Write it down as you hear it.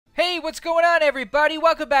what's going on, everybody?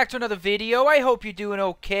 Welcome back to another video. I hope you're doing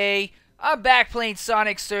okay. I'm back playing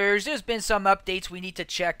Sonic Surge. There's been some updates we need to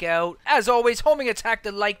check out. As always, homing attack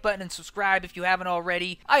the like button and subscribe if you haven't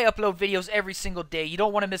already. I upload videos every single day. You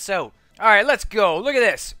don't want to miss out. Alright, let's go. Look at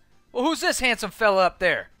this. Well, who's this handsome fella up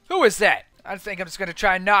there? Who is that? I think I'm just going to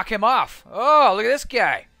try and knock him off. Oh, look at this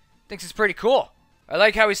guy. Thinks he's pretty cool. I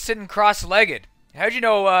like how he's sitting cross-legged. How'd you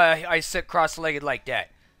know I sit cross-legged like that?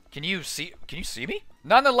 Can you see me?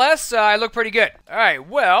 Nonetheless, I look pretty good. Alright,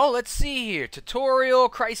 well, let's see here. Tutorial,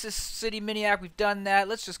 Crisis City Miniac, we've done that.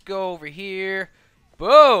 Let's just go over here.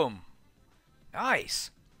 Boom! Nice.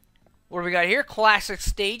 What do we got here? Classic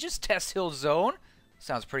stages, Test Hill Zone.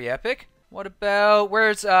 Sounds pretty epic. What about,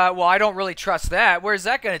 where's, well, I don't really trust that. Where's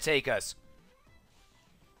that gonna take us?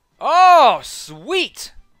 Oh,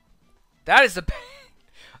 sweet! That is the,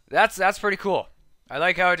 that's pretty cool. I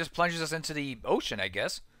like how it just plunges us into the ocean, I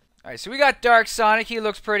guess. Alright, so we got Dark Sonic. He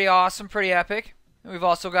looks pretty awesome, pretty epic. And we've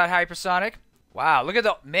also got Hypersonic. Wow, look at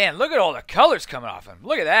the... Man, look at all the colors coming off him.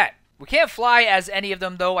 Look at that. We can't fly as any of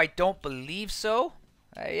them, though. I don't believe so.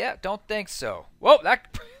 Yeah, don't think so. Whoa,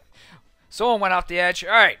 that... Someone went off the edge.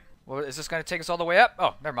 Alright. Well, is this going to take us all the way up?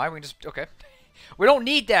 Oh, never mind. We can just... Okay. We don't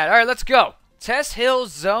need that. Alright, let's go. Test Hill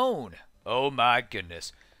Zone. Oh, my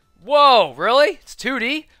goodness. Whoa, really? It's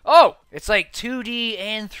 2D? Oh, it's like 2D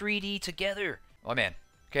and 3D together. Oh, man.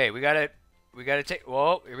 Okay, we gotta take,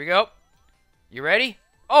 whoa, here we go. You ready?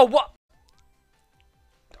 Oh, what?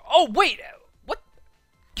 Oh, wait, what?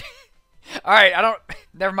 Alright, I don't,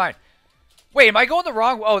 never mind. Wait, am I going the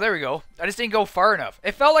wrong, oh, there we go. I just didn't go far enough.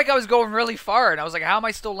 It felt like I was going really far, and I was like, how am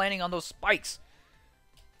I still landing on those spikes?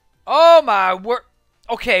 Oh, my word.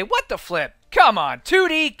 Okay, what the flip? Come on,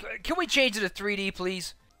 2D, can we change it to 3D,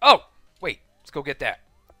 please? Oh, wait, let's go get that.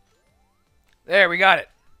 There, we got it.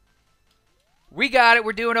 We got it.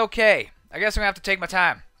 We're doing okay. I guess I'm going to have to take my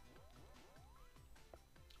time.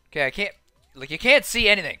 Okay, I can't... Like, you can't see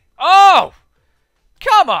anything. Oh!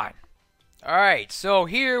 Come on! Alright, so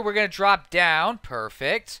here we're going to drop down.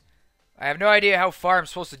 Perfect. I have no idea how far I'm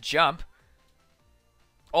supposed to jump.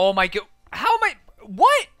 Oh my god. How am I...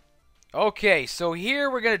 What? Okay, so here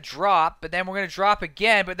we're going to drop, but then we're going to drop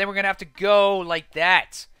again, but then we're going to have to go like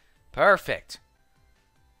that. Perfect.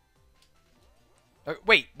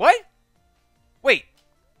 Wait, what? Wait.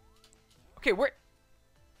 Okay, where...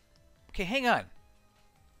 Okay, hang on.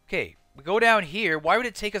 Okay, we go down here. Why would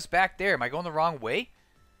it take us back there? Am I going the wrong way?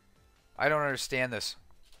 I don't understand this.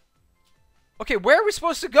 Okay, where are we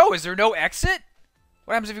supposed to go? Is there no exit?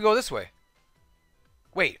 What happens if you go this way?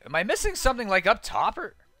 Wait, am I missing something like up top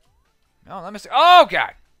or... No, I'm missing... Oh,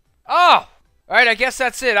 God. Oh! Alright, I guess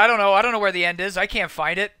that's it. I don't know. I don't know where the end is. I can't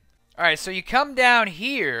find it. Alright, so you come down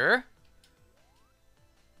here...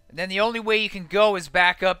 And then the only way you can go is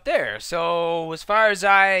back up there. So, as far as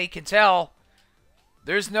I can tell,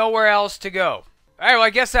 there's nowhere else to go. Alright, well, I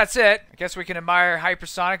guess that's it. I guess we can admire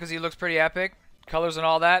Hypersonic because he looks pretty epic. Colors and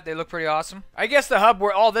all that, they look pretty awesome. I guess the hub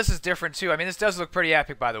where all this is different, too. I mean, this does look pretty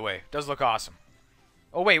epic, by the way. It does look awesome.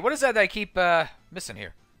 Oh, wait, what is that I keep missing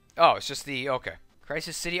here? Oh, it's just the... Okay.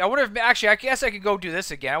 Crisis City. I wonder if... Actually, I guess I could go do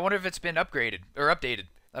this again. I wonder if it's been upgraded. Or updated.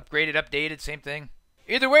 Upgraded, updated, same thing.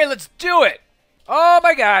 Either way, let's do it! Oh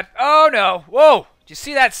my god. Oh no. Whoa. Did you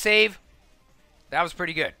see that save? That was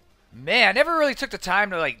pretty good. Man, I never really took the time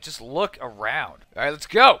to, like, just look around. Alright, let's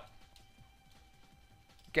go.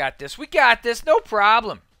 Got this. We got this. No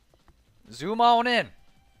problem. Zoom on in.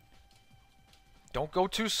 Don't go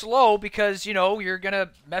too slow because, you know, you're gonna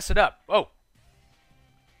mess it up. Oh.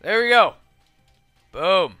 There we go.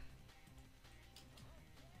 Boom.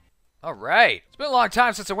 Alright. It's been a long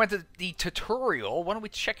time since I went to the tutorial. Why don't we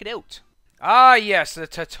check it out? Ah, yes, the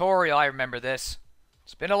tutorial. I remember this.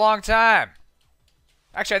 It's been a long time.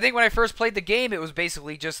 Actually, I think when I first played the game, it was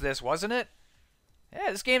basically just this, wasn't it? Yeah,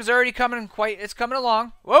 this game's already coming it's coming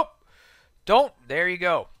along. Whoa! Don't. There you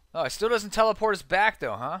go. Oh, it still doesn't teleport us back,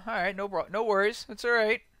 though, huh? Alright, no worries. It's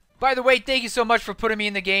alright. By the way, thank you so much for putting me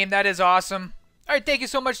in the game. That is awesome. Alright, thank you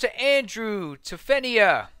so much to Andrew,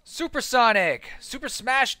 Tefenia, Supersonic, Super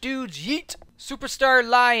Smash Dudes, Yeet, Superstar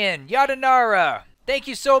Lion, Yadanara. Thank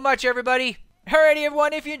you so much, everybody. Alrighty,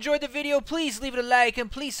 everyone, if you enjoyed the video, please leave it a like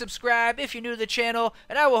and please subscribe if you're new to the channel,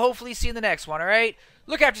 and I will hopefully see you in the next one, alright?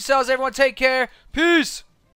 Look after yourselves, everyone. Take care. Peace!